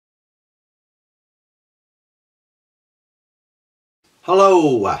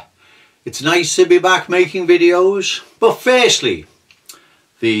Hello, it's nice to be back making videos, but firstly,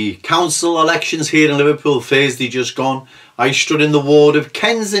 the council elections here in Liverpool Thursday just gone. I stood in the ward of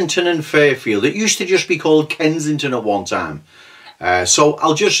Kensington and Fairfield. It used to just be called Kensington at one time, so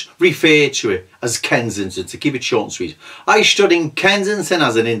I'll just refer to it as Kensington to keep it short and sweet. I stood in Kensington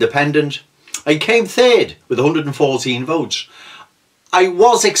as an independent. I came third with 114 votes. I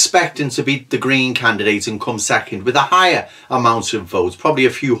was expecting to beat the Green candidate and come second with a higher amount of votes, probably a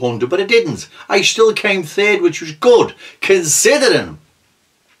few hundred, but I didn't. I still came third, which was good, considering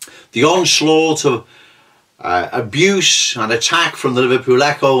the onslaught of abuse and attack from the Liverpool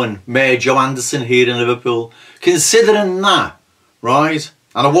Echo and Mayor Joe Anderson here in Liverpool. Considering that, right,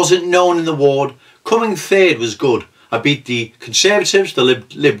 and I wasn't known in the ward, coming third was good. I beat the Conservatives, the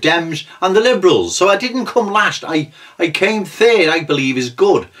Lib Dems and the Liberals. So I didn't come last. I came third, I believe is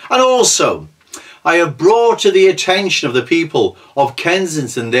good. And also, I have brought to the attention of the people of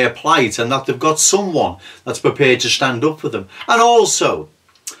Kensington their plight and that they've got someone that's prepared to stand up for them. And also,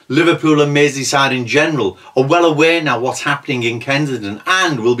 Liverpool and Merseyside in general are well aware now what's happening in Kensington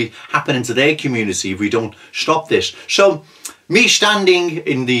and will be happening to their community if we don't stop this. So, me standing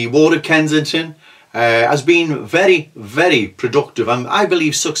in the ward of Kensington has been very, very productive and I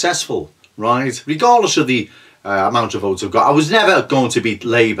believe successful, right? Regardless of the amount of votes I've got. I was never going to beat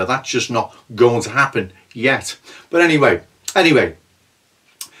Labour. That's just not going to happen yet. But anyway,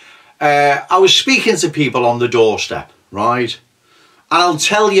 I was speaking to people on the doorstep, right? And I'll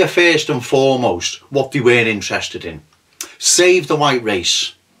tell you first and foremost what they weren't interested in. Save the white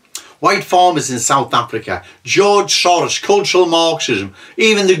race. White farmers in South Africa, George Soros, cultural Marxism,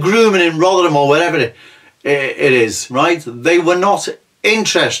 even the grooming in Rotherham or wherever it is, right? They were not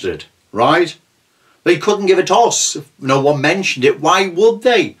interested, right? They couldn't give a toss. If no one mentioned it, why would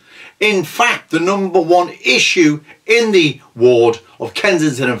they? In fact, the #1 issue in the ward of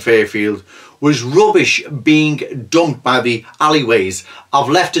Kensington and Fairfield was rubbish being dumped by the alleyways. I've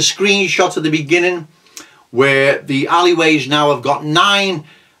left a screenshot at the beginning where the alleyways now have got 9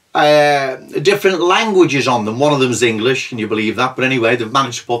 different languages on them. One of them is English, can you believe that? But anyway, they've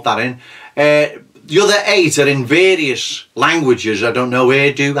managed to put that in. The other 8 are in various languages. I don't know,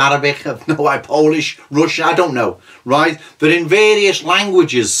 Urdu, Arabic, Polish, Russian, I don't know, right? They're in various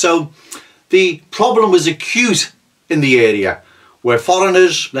languages. So the problem was acute in the area where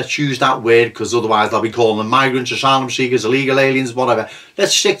foreigners, let's use that word because otherwise they'll be calling them migrants, asylum seekers, illegal aliens, whatever.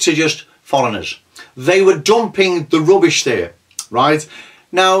 Let's stick to just foreigners. They were dumping the rubbish there, right?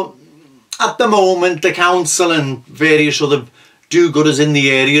 Now, at the moment, the council and various other do-gooders in the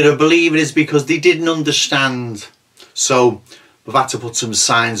area, I believe it is because they didn't understand. So we've had to put some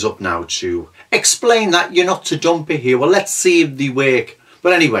signs up now to explain that you're not to dump it here. Well, let's see if they work.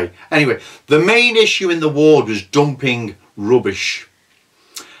 But anyway, the main issue in the ward was dumping rubbish.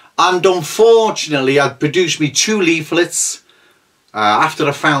 And unfortunately, I'd produced me 2 leaflets after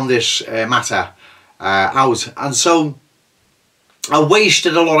I found this matter out. And so I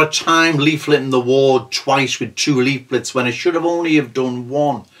wasted a lot of time leafleting the ward twice with 2 leaflets when I should have only have done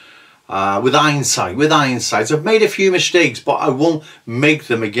 1. With hindsight. So I've made a few mistakes, but I won't make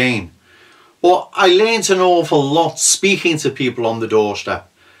them again. But I learnt an awful lot speaking to people on the doorstep.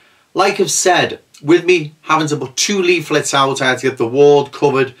 Like I've said, with me having to put 2 leaflets out, I had to get the ward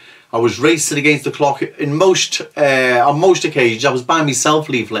covered. I was racing against the clock. On most occasions, I was by myself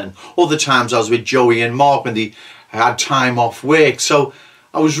leafleting. Other times I was with Joey and Mark when they had time off work. So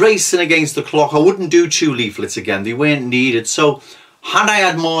I was racing against the clock. I wouldn't do 2 leaflets again. They weren't needed. So had I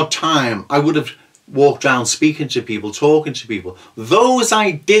had more time, I would have walked around speaking to people, talking to people. Those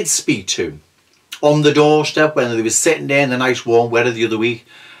I did speak to on the doorstep when they were sitting there in the nice warm weather the other week,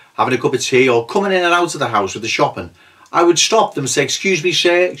 having a cup of tea or coming in and out of the house with the shopping, I would stop them and say, "Excuse me,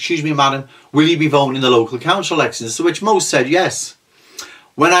 sir, excuse me, madam, will you be voting in the local council elections?" To which most said yes.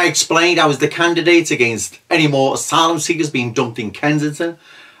 When I explained I was the candidate against any more asylum seekers being dumped in Kensington,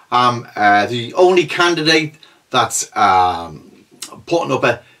 the only candidate that's putting up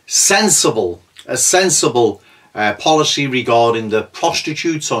a sensible policy regarding the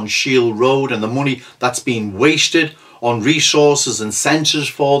prostitutes on Shield Road and the money that's being wasted on resources and centres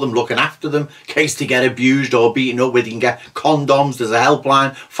for them, looking after them in case they get abused or beaten up, where you can get condoms. There's a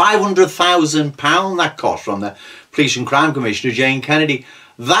helpline. £500,000 that cost from the Police and Crime Commissioner, Jane Kennedy.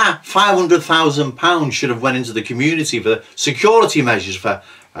 That £500,000 should have went into the community for security measures for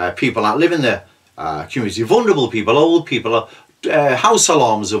people that live in the community, vulnerable people, old people, house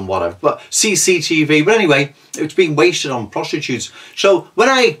alarms and whatever, but CCTV. But anyway, it's being wasted on prostitutes. So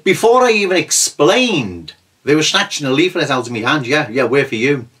before I even explained, they were snatching a leaflet out of my hand. Yeah, we're for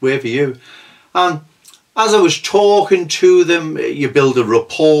you, we're for you. And as I was talking to them, you build a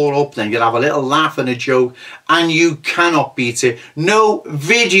rapport up, then you'd have a little laugh and a joke, and you cannot beat it. No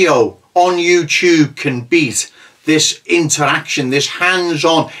video on YouTube can beat this interaction, this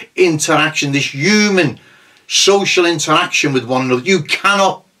hands-on interaction, this human social interaction with one another. You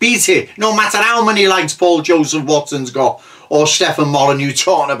cannot beat it, no matter how many likes Paul Joseph Watson's got, or Stephen Molyneux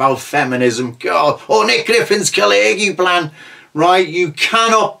talking about feminism, God, or Nick Griffin's Kalegi plan, right? You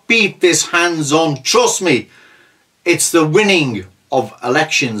cannot beat this hands-on. Trust me, it's the winning of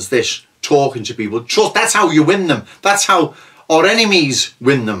elections, this talking to people. Trust, that's how you win them. That's how our enemies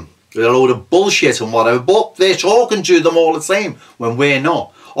win them. With a load of bullshit and whatever, but they're talking to them all the same when we're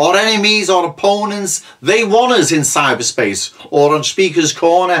not. Our enemies, our opponents, they want us in cyberspace or on Speaker's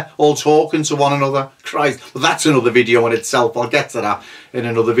Corner, all talking to one another. Christ, well, that's another video in itself. I'll get to that in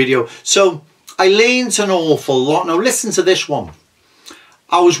another video. So I learned an awful lot. Now listen to this one.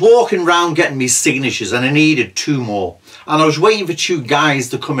 I was walking around getting me signatures and I needed 2 more. And I was waiting for 2 guys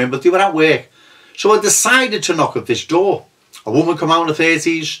to come in, but they were at work. So I decided to knock at this door. A woman come out in her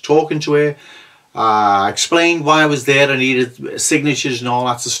 30s, talking to her. Explained why I was there. I needed signatures and all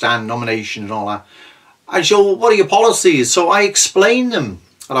that to stand, nomination and all that. I said, well, what are your policies? So I explained them.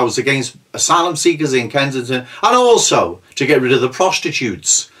 And I was against asylum seekers in Kensington, and also to get rid of the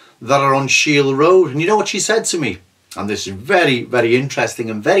prostitutes that are on Shield Road. And you know what she said to me? And this is very, very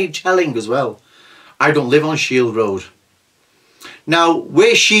interesting and very telling as well. I don't live on Shield Road. Now,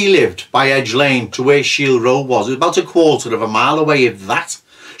 where she lived, by Edge Lane, to where Shield Road was about a quarter of a mile away, if that.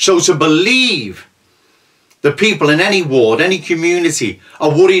 So to believe the people in any ward, any community,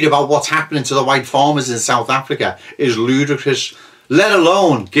 are worried about what's happening to the white farmers in South Africa is ludicrous. Let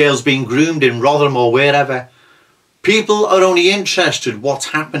alone girls being groomed in Rotherham or wherever. People are only interested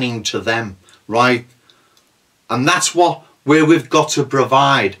what's happening to them, right? And that's where we've got to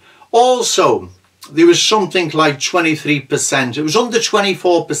provide. Also, there was something like 23%. It was under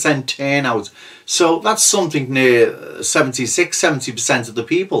 24% turnout. So that's something near 76, 70% of the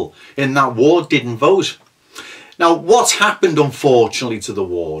people in that ward didn't vote. Now, what's happened, unfortunately, to the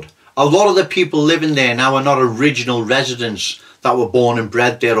ward? A lot of the people living there now are not original residents that were born and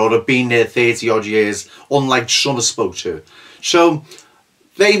bred there or have been there 30 odd years, unlike some I spoke to. So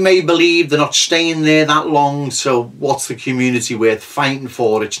they may believe they're not staying there that long, so what's the community worth fighting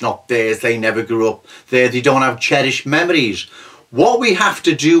for? It's not theirs, they never grew up there, they don't have cherished memories. What we have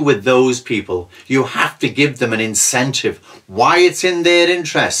to do with those people, you have to give them an incentive, why it's in their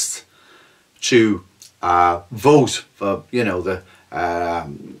interest to vote for, you know,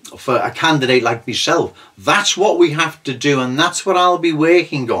 for a candidate like myself. That's what we have to do, and that's what I'll be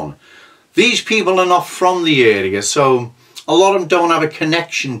working on. These people are not from the area, so a lot of them don't have a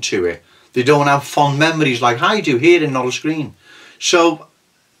connection to it. They don't have fond memories like I do here in Norris Green. So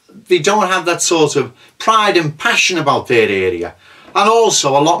they don't have that sort of pride and passion about their area. And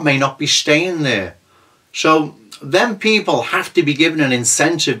also a lot may not be staying there. So them people have to be given an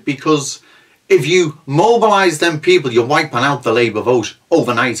incentive, because if you mobilise them people, you're wiping out the Labour vote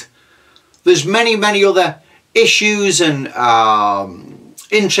overnight. There's many, many other issues and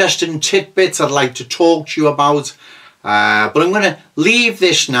interesting tidbits I'd like to talk to you about. But I'm going to leave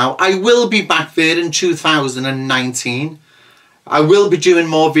this now. I will be back there in 2019. I will be doing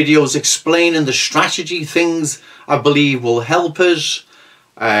more videos explaining the strategy, things I believe will help us.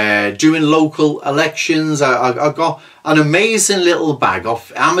 Doing local elections. I got an amazing little bag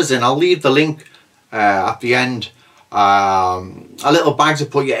off Amazon. I'll leave the link at the end. A little bag to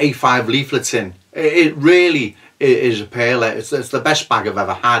put your A5 leaflets in. It really is a pearler. It's the best bag I've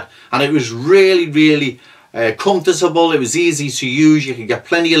ever had. And it was really, really comfortable. It was easy to use. You can get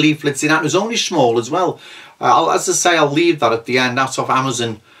plenty of leaflets in it. It was only small as well. As I say, I'll leave that at the end. That's off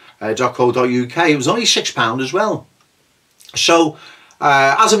Amazon.co.uk. It was only £6 as well. So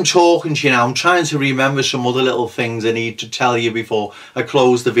as I'm talking to you now, I'm trying to remember some other little things I need to tell you before I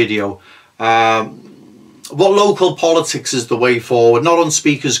close the video. What local politics is the way forward, not on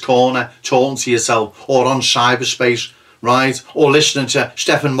Speaker's Corner talking to yourself, or on cyberspace, right, or listening to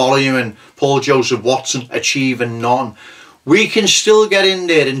Stephen Molyneux and Paul Joseph Watson achieving none. We can still get in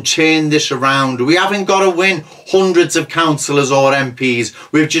there and turn this around. We haven't got to win hundreds of councillors or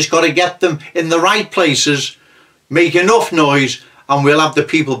MPs. We've just got to get them in the right places, make enough noise, and we'll have the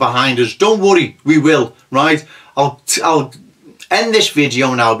people behind us. Don't worry, we will, right? I'll end this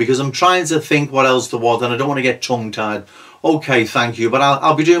video now because I'm trying to think what else there was and I don't want to get tongue-tied. Okay, thank you, but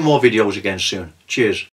I'll be doing more videos again soon. Cheers.